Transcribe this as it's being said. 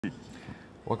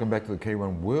Welcome back to the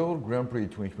K1 World Grand Prix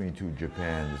 2022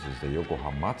 Japan. This is the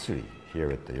YOKOHAMATSURI here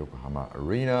at the Yokohama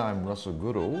Arena. I'm Russell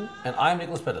Goodall. And I'm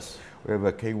Nicholas Pettas. We have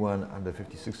a K1 under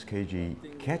 56 kg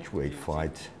catchweight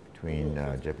fight between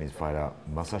Japanese fighter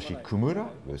Masashi Kumura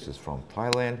versus from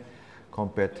Thailand,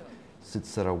 Komphet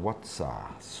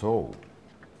Sitsarawatser. So,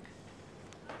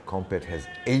 Komphet has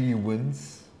 80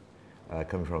 wins,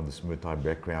 coming from the Muay Thai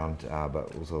background,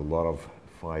 but also a lot of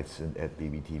fights at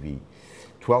BBTV.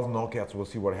 12 knockouts. We'll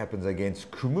see what happens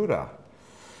against Kumura.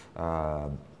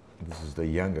 This is the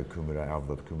younger Kumura out of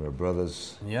the Kumura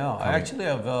brothers. Yeah, I actually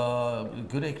have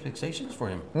good expectations for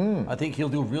him. I think he'll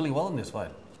do really well in this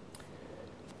fight.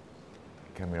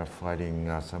 Coming up fighting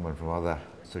someone from other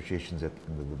associations at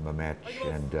the match,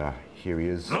 and here he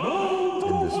is in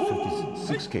this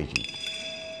 56 kg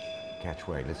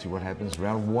catchweight. Let's see what happens.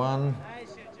 Round one.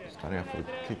 Starting off with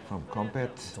a kick from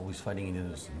Komphet. He's always fighting in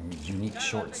his unique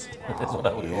shorts. That's what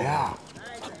I would yeah.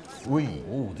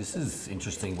 Oh, this is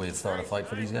interesting way to start a fight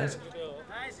for these guys.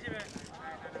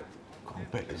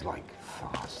 Komphet is like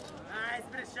fast.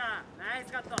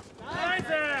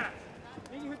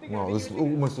 Wow, this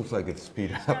almost looks like it's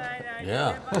speed up.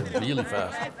 Yeah, really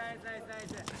fast.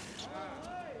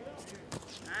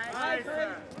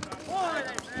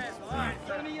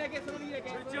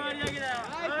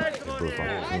 Both on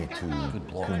 22, Good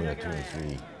block. Kumura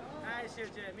 23.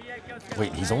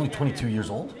 Wait, he's only 22 years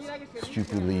old?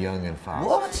 Stupidly young and fast.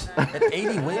 What? At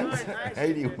 80 wins?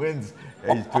 80 wins,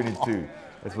 and he's 22.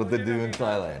 That's what they do in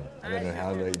Thailand. I don't know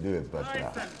how they do it, but...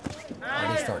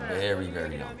 they start very,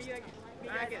 very young.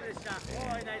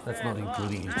 That's not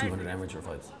including his 200 amateur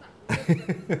fights.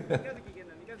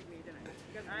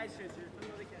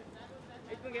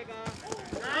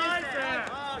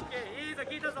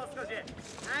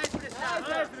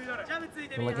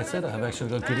 But like I said, I've actually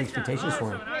got good expectations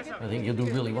for him. I think he'll do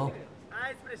really well.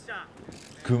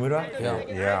 Kumura? Yeah.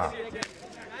 Yeah.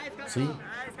 See?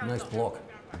 Nice block.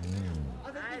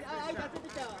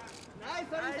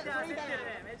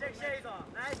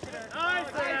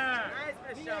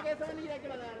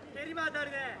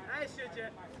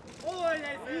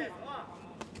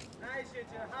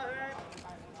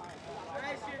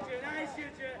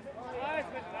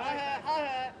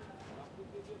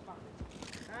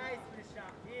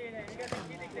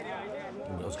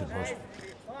 That was a good punch.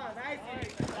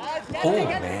 Oh,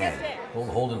 man.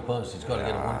 Holding punch. He's got to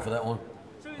get a one for that one.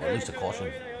 Or at least a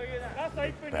caution.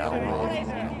 Battle roll. I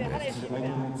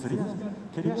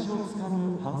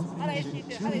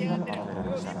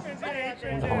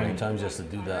wonder how many times he has to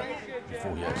do that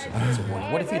before he actually gets a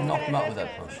one. What if he had knocked him out with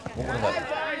that punch? What would have happened?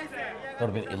 That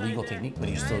would have been illegal technique, but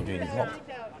he's still doing his block.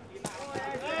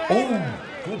 Oh,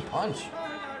 good punch.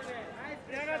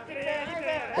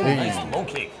 Oh, nice low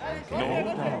kick. Oh,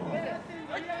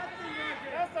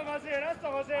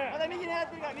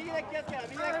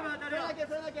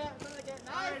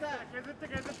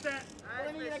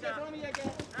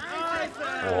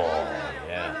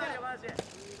 yeah.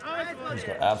 He's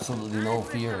got absolutely no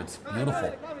fear. It's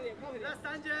beautiful.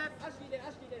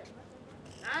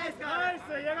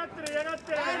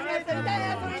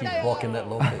 Keep blocking that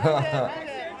low kick.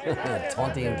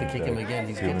 Taunting him to kick him again.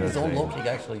 He's getting his own low kick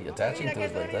actually attaching to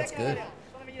his leg. That's good.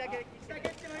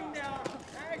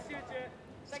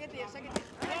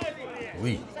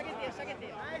 Oui.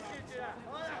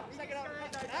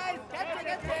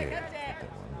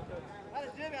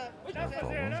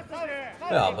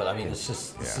 Yeah, but I mean, it's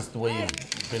just the way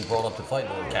you've been brought up to fight.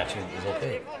 The catching is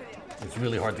okay. It's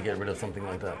really hard to get rid of something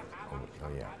like that. Oh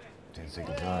yeah. 10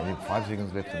 seconds. 5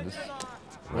 seconds left in this.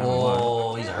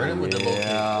 Oh, he's hurt him with the low kick.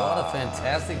 What a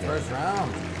fantastic first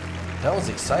round. That was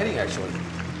exciting, actually.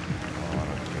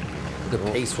 The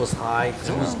pace was high,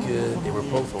 he was good, they were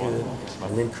both good,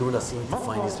 and then Kumura seemed to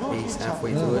find his pace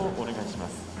halfway through it.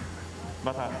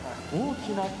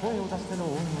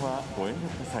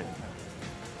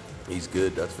 He's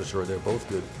good, that's for sure, they're both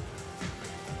good.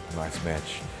 Nice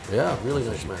match. Yeah, really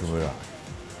nice match. Kumura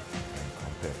and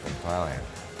Komphet from Thailand.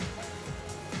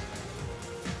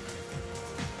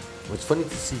 It's funny to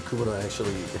see Kumura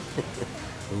actually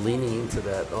leaning into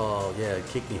that, oh yeah,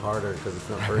 kick me harder because it's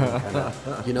not hurting, kind of,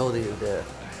 you know, the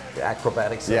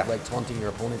acrobatics of like taunting your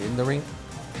opponent in the ring,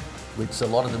 which a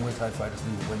lot of the Muay Thai fighters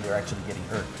do when they're actually getting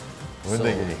hurt. When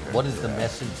they're getting hurt. What is the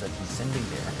message that he's sending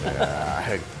there?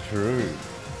 Yeah, true.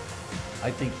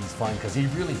 I think he's fine because he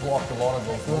really blocked a lot of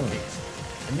those low kicks.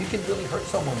 And you can really hurt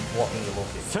someone blocking a low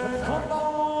kick.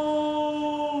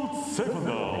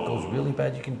 It goes really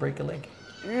bad, you can break a leg.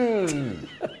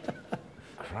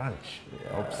 Crunch.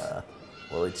 Yeah. Oops.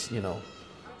 Well, it's, you know,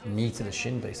 knee to the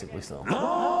shin basically, so.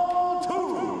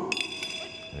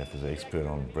 And if there's an expert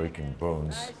on breaking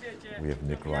bones, we have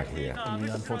Nick right here.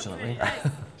 Yeah, unfortunately.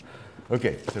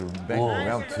 Okay, so back to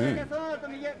round 2.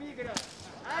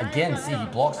 Again, see, he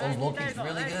blocks those low kicks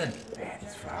really good. Man,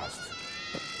 he's fast.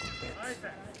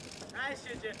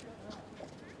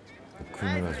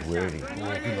 Kumura's wording.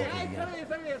 Yeah, good low kick again.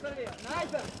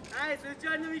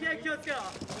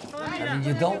 I mean,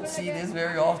 you don't see this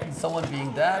very often, someone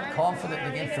being that confident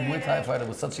against a Muay Thai fighter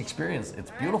with such experience.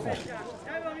 It's beautiful.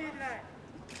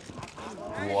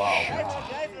 Wow.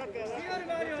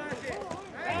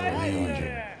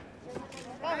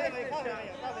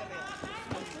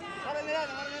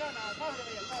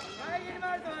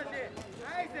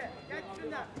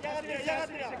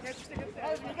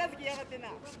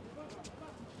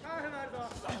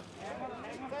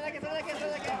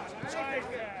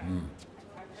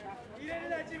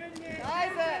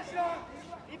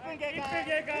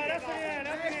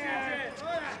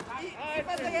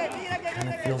 Kind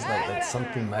of feels like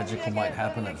something magical might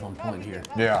happen at some point here.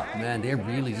 Yeah. Man, they're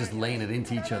really just laying it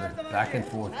into each other, back and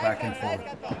forth, back and forth.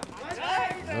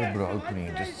 A little bit of opening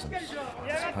and just some fast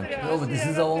punches. No, but this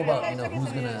is all about, you know,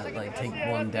 who's gonna like take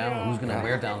one down or who's gonna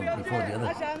wear down before the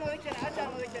other.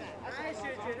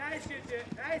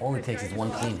 All it takes is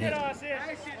one clean hit.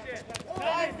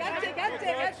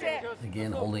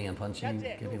 Again, holding and punching,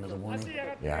 getting another warning.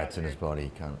 Yeah, it's in his body. He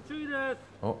can't.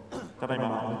 Oh.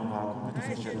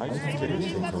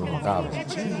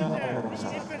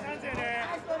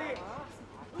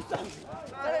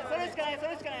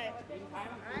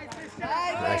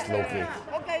 Nice low kick.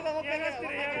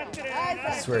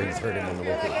 I swear he's hurt him on the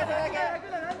low kick.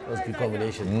 That was a good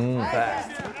combination. Fast.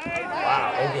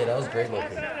 Wow, okay, that was great low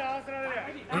kick.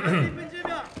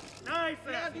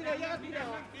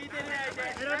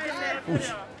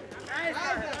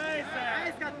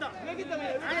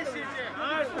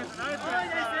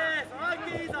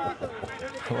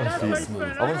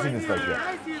 I want to see this like that.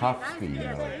 Half speed, you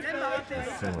know.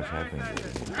 There's so much happening there.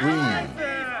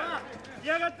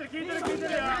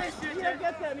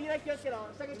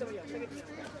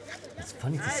 It's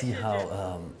funny to see how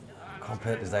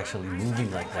Komphet is actually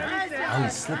moving like that. How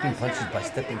he's slipping punches by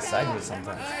stepping sideways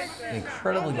sometimes.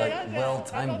 Incredibly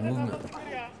well-timed movement.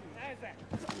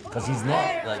 Because he's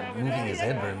not like moving his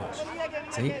head very much.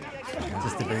 See?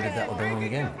 Just debated that with everyone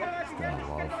again. He's done a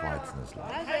lot of fights in this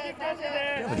life.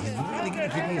 Yeah, but he's really good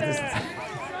at keeping his distance.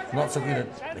 Not so good at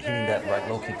hitting that right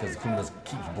low kick because Kumura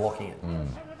keeps blocking it.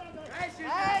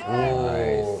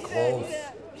 Oh, close.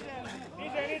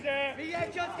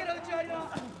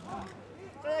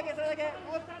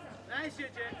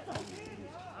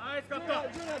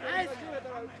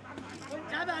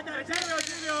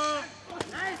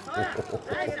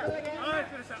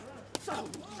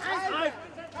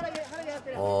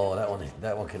 Oh,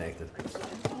 that one connected.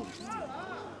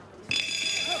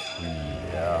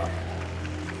 Yeah.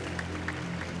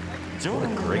 What a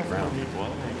great round.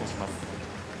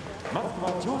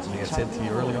 Like I said to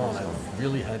you early on, I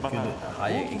really had good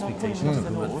high expectations of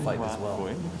him at the fight as well.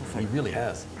 He really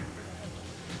has.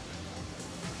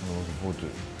 I'm looking forward to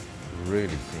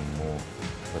really seeing more.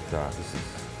 But this is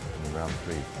in round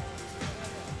 3. I'm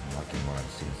liking what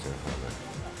I've seen so far. But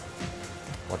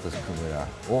what does Kumura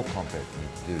or Komphet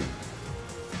need to do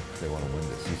if they want to win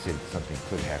this? He said something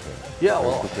could happen. Yeah,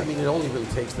 well, I mean, it only really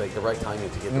takes like the right timing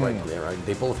to get the right player. Right?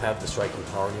 They both have the striking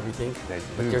power and everything.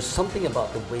 But there's something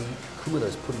about the way Kumura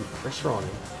is putting pressure on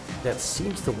him that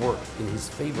seems to work in his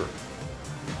favor.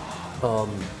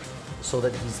 So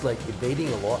that he's like evading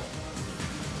a lot.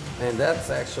 And that's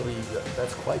actually,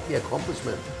 that's quite the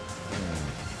accomplishment.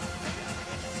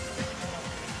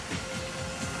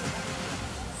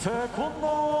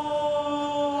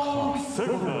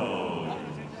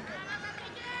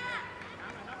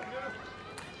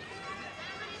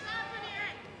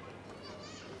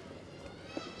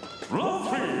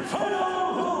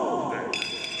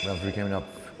 Round 3 coming up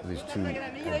with these two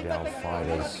Goodall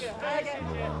fighters,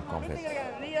 Kumura and Komphet.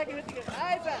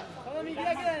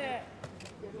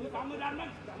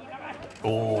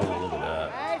 Oh, look at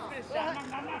that.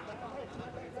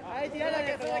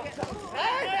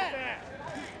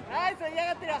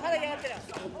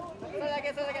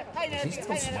 He's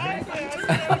still smiling.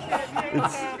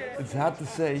 It's hard to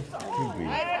say. Could be.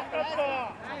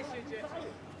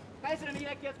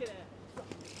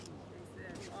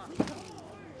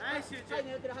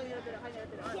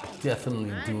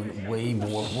 Definitely doing way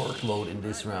more workload in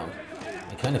this round.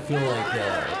 I kind of feel like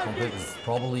Komphet is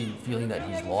probably feeling that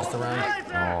he's lost a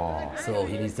round. So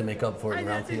he needs to make up for it in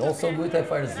round 3. Also, Muay Thai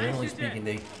fighters, generally speaking,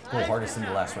 they go hardest in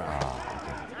the last round.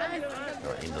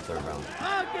 Or in the 3rd round.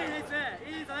 Muay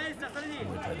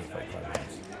Thai, they fight 5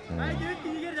 rounds.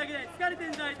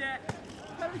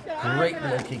 Great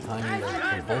low kick timing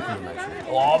from both of them actually.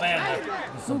 Oh man,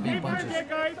 there's some big punches.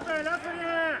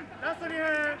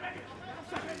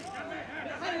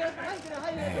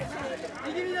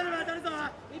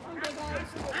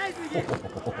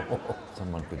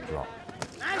 Someone could drop.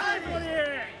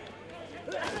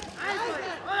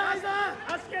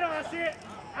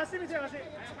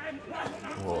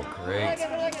 Oh, great.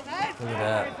 Look at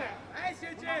that.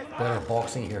 Better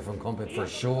boxing here from Komphet for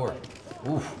sure.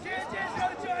 Oof.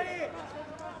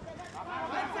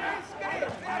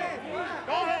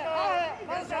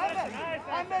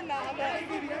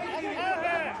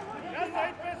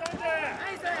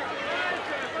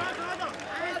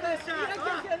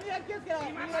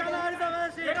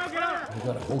 We've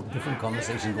got a whole different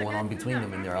conversation going on between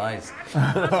them in their eyes.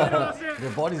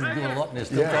 Their bodies are doing a lot and they're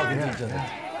still talking to each other.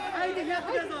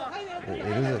 It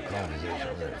is a conversation.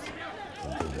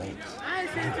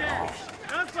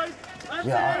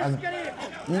 Yeah,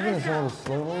 even some of the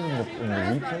slow rolls in the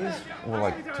replays were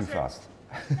like too fast.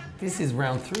 This is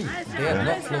round 3. They have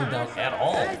not slowed down at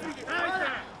all.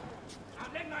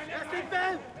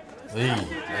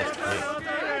 That's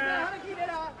great.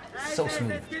 So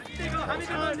smooth.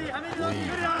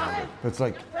 It's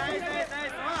like,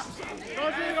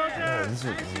 yeah, this is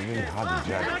really hard to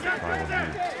judge if I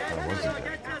wasn't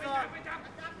there.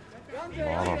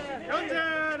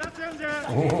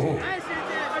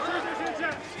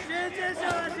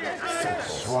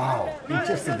 Wow. He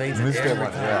just evades it Missed every that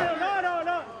one, time. yeah.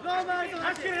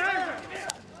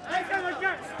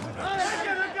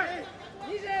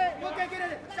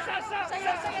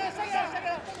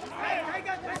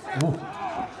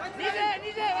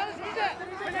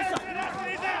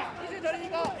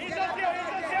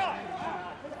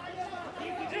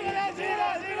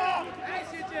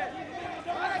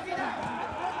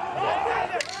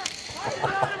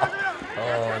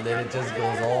 Oh, and then it just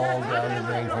goes all down the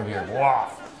drain from here.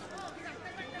 Wow.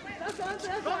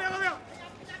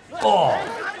 Oh.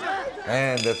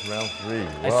 And that's round 3.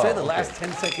 I Wow, said the last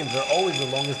 10 seconds are always the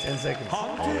longest 10 seconds.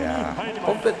 Yeah.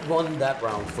 Komphet won that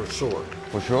round for sure.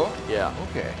 For sure? Yeah.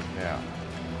 Okay, yeah.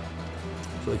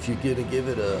 So if you're going to give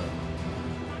it a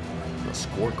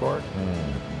scorecard,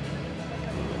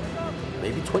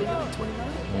 maybe 29,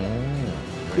 29?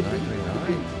 Could be.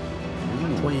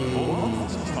 20,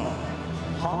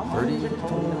 30,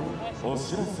 29. お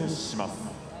知らせします。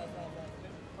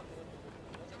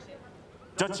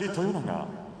ジャッジ豊永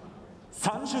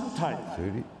30対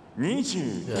 30? Yeah,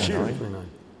 29。 29.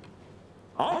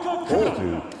 赤黒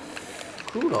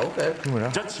Kudo, okay. Kumura.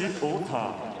 ジャッジ太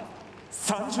田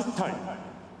30対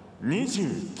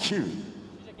29。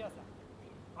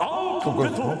青コンペ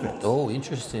ット Oh,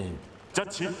 interesting. ジャッ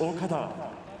ジ岡田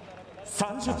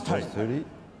30対 30?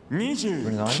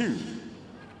 29。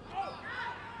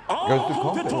 Goes to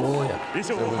Komphet. Oh, yeah.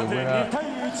 So the winner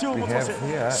we have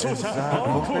here is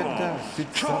Komphet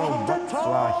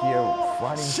Sitsarawatser here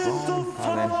fighting from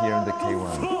Thailand here in the K1.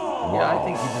 Wow. Yeah, I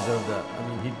think he deserved that. I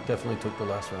mean, he definitely took the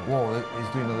last round. Whoa, he's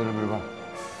doing a little bit of a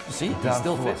See, he's down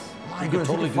still fit. force. He could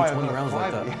totally do 20 rounds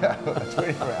like that. Yeah,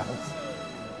 20 rounds.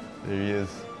 There he is.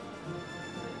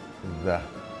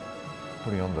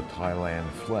 Putting on the Thailand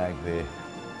flag there.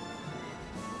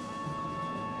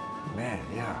 Man,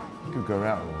 yeah, he could go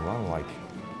out and run like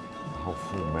a whole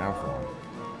full marathon.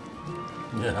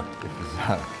 Yeah.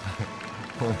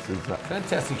 Once it's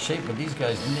Fantastic shape, but these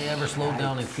guys never slowed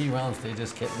down in 3 rounds. They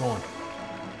just kept going.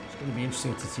 It's going to be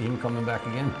interesting to see him coming back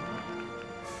again.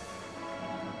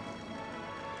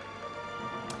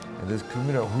 And there's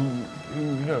Kumura, who,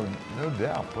 you know, no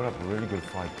doubt put up a really good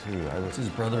fight too. It's his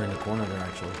brother in the corner there,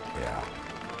 actually. Yeah.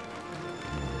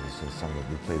 This is some of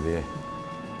the replay there.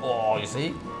 Oh, you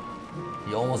see?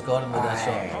 He almost got him with that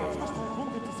shot. 本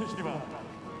別選手には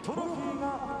トロフィーが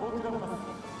贈られま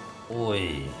す。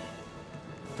 Oi.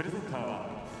 プレゼンターは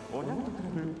オニャントクラ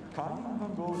ブ会員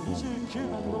番号29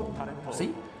番のタレント。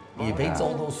 See? He evades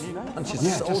all those punches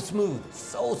Yeah, so just- smooth.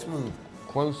 So smooth.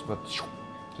 Close, but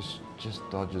just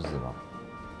dodges them up.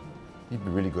 He'd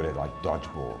be really good at like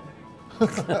dodgeball. You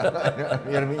know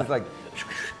what I mean? He's like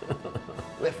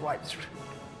left, right,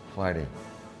 fighting.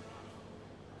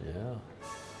 Yeah.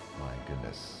 My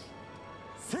goodness.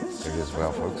 There it is,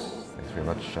 well, folks. Thanks very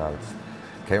much. It's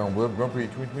K1 World Grand Prix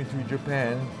 2022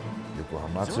 Japan.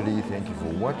 YOKOHAMATSURI. Thank you for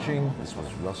watching. This was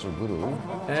Russell Goodall.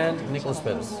 And Nicholas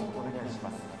Pettas. お願いしま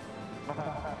す。また